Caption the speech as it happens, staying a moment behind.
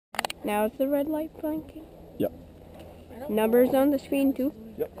Now it's the red light blinking? Yep. Numbers on the screen too?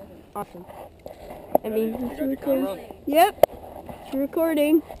 Yep. Awesome. I mean, it's recording. Yep. It's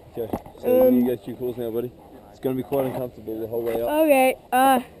recording. Okay. So you guys too close now, buddy. It's gonna be quite uncomfortable the whole way up. Okay.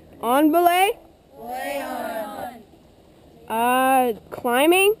 On belay? Belay on.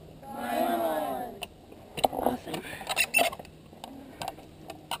 Climbing? Climb on. Awesome.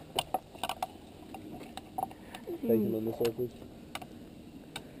 Taken on the side, please.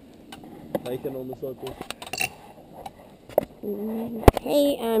 Taken on the side, please.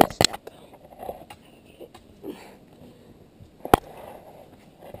 Okay, I'm stuck.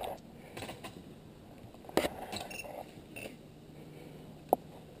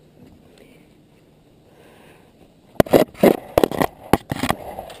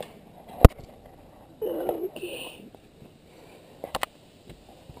 Okay.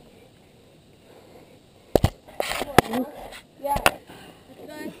 Yeah.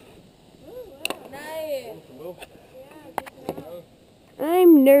 Nice.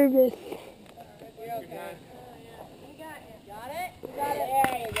 I'm nervous. You're okay. You got it. Got it? You got it.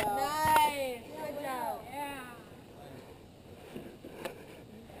 There you go. Nice. Good job. Yeah.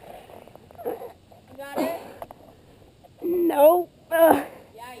 You got it? No. Yeah,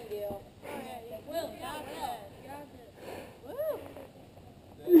 you do. Will, you got it. Woo.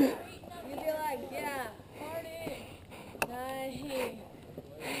 Use your legs. Yeah. Party. Nice.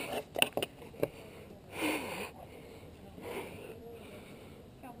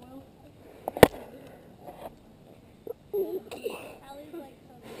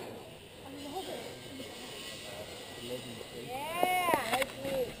 Yeah, that's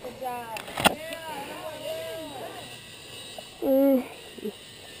sweet. Good job.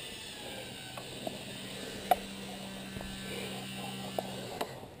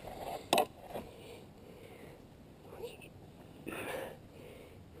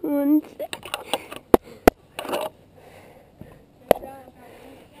 One sec.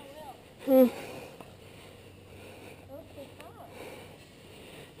 Hmm.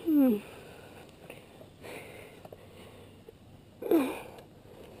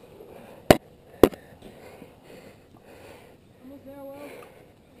 Almost there, Will.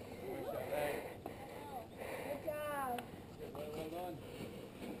 Good job. Well done.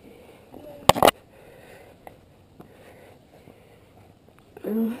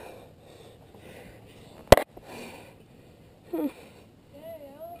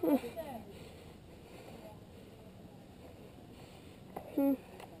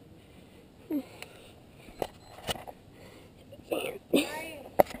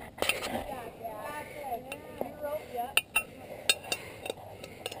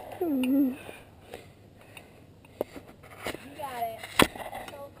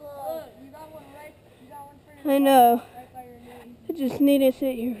 I know. I just need to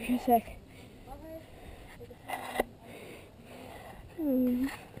sit here for a sec.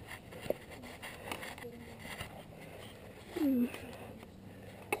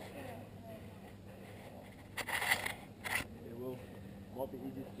 It will. Might be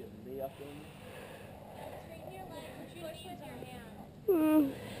easy to get me up on you.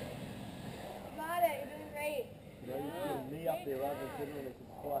 Got it. You're doing great. You know, you put me up there rather than sitting on it.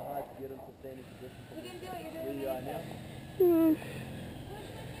 It's quite hard to get into standing position. You can do it. You're Where doing you are great. now.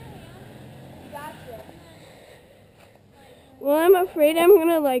 Gotcha. Well, I'm afraid I'm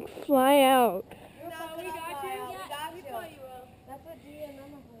gonna like fly out. No, we got you. We got you. That's what G and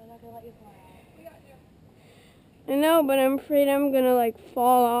Mama for. They're not gonna let you fly out. We got you. I know, but I'm afraid I'm gonna like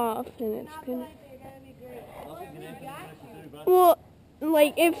fall off and it's Not gonna. flying, so you're gonna be great. Nothing can happen unless you do, bud. Well,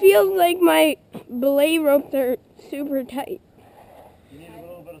 like it feels like my belay ropes are super tight. You need a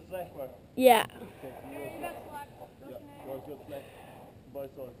little bit of slack, bro. Yeah. Okay, You got slack. yeah, guys got slack.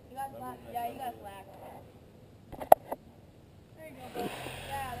 Both sides. You got slack. Yeah, you got slack. There you go, bud.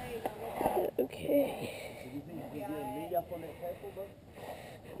 Yeah, there you go. Good job. Okay. Do you think you can get a knee up on that tackle, bro?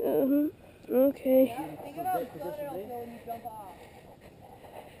 Okay. Yeah, think about how good it'll feel when you jump off.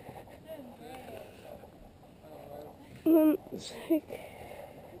 One sec.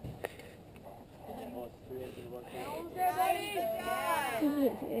 Nice, 3 hands in the right corner. Almost there, buddy. Good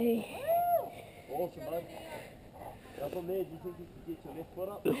job. Okay. Awesome, bud. Now from there, do you think you can get your left foot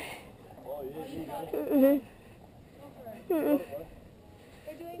up? Oh, yeah, there you go. Got it, bro.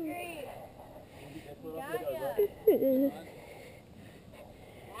 You're doing great. Get that foot up Got there, ya. bro.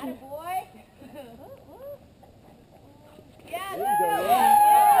 Atta boy. Yeah, There you go, yeah,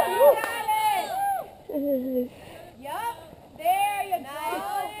 man. you got it. Yup. There you go.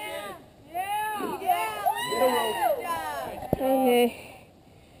 Yeah. Yeah. Good job. Okay.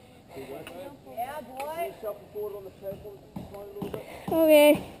 Yeah, boy. Shuffle forward on the tackle, slide a little bit.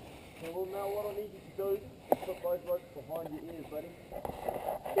 Okay. Okay, well now what I need you to do is put both ropes behind your ears, buddy.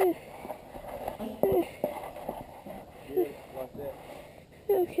 Yeah, like that.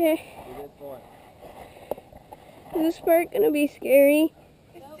 Okay. Yeah, that's fine. Is this part gonna be scary?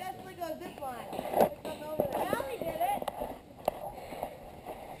 It's just like a zip line. It goes over there. Allie did it.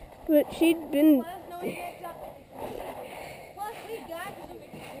 But she'd been. Let us know when you get up. Plus, we got you.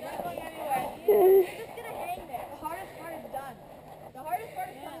 You're not going anywhere. Uh, You're just gonna hang there. The hardest part is done. The hardest part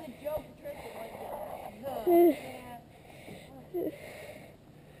is telling the joke to Tristan.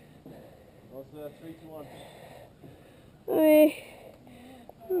 Also, 3, 2, 1. Okay.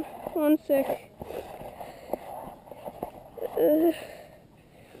 1 sec.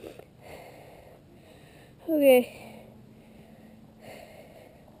 Okay.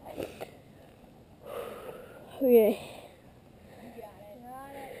 Okay.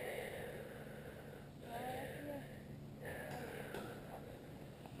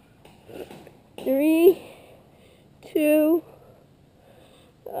 3, 2.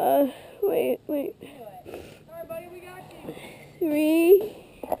 Wait. Sorry, buddy, we got you. 3,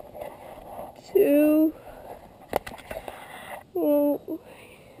 2. Oh,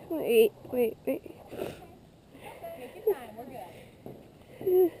 wait. Take your time, we're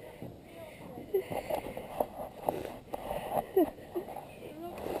good.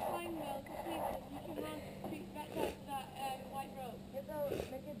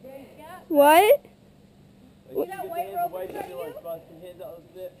 What? Okay, that get white the rope hands away in from front you, of like, splash your hands up a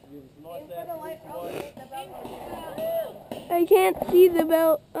little bit. Give us a nice Put the white rope in the belt. I can't see the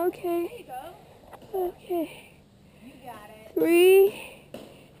belt. Okay. There you go. Okay. You got it. 3,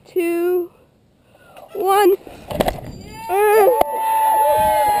 2, 1. Yeah,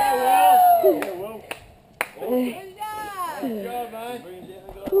 well. Good job. Good job, man. Bring him down,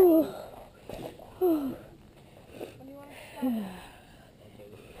 guys. Oh. When you want to stop.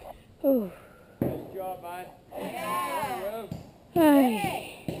 Oh. Good job, man. Yeah. Well. Hi.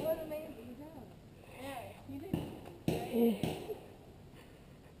 Hey, it was amazing. Yeah, you did.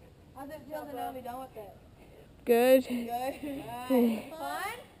 How's it feel to now be done with it? Good. Good.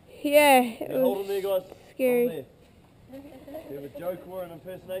 Fun? Yeah, it Yeah, hold on there, was guys. scary. Hold there. Do you have a joke or an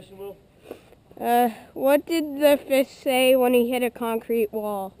impersonation, Will? What did the fish say when he hit a concrete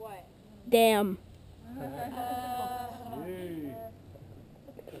wall? What? Damn. Yeah.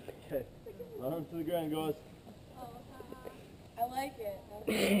 Okay. Run him to the ground, guys. I like it. That's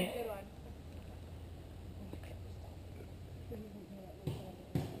a good one.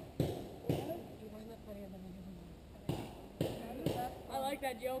 I like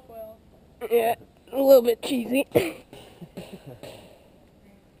that joke, Will. Yeah, a little bit cheesy.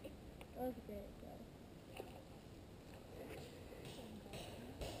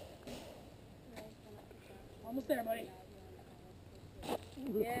 Almost there, buddy.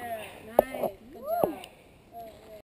 Yeah.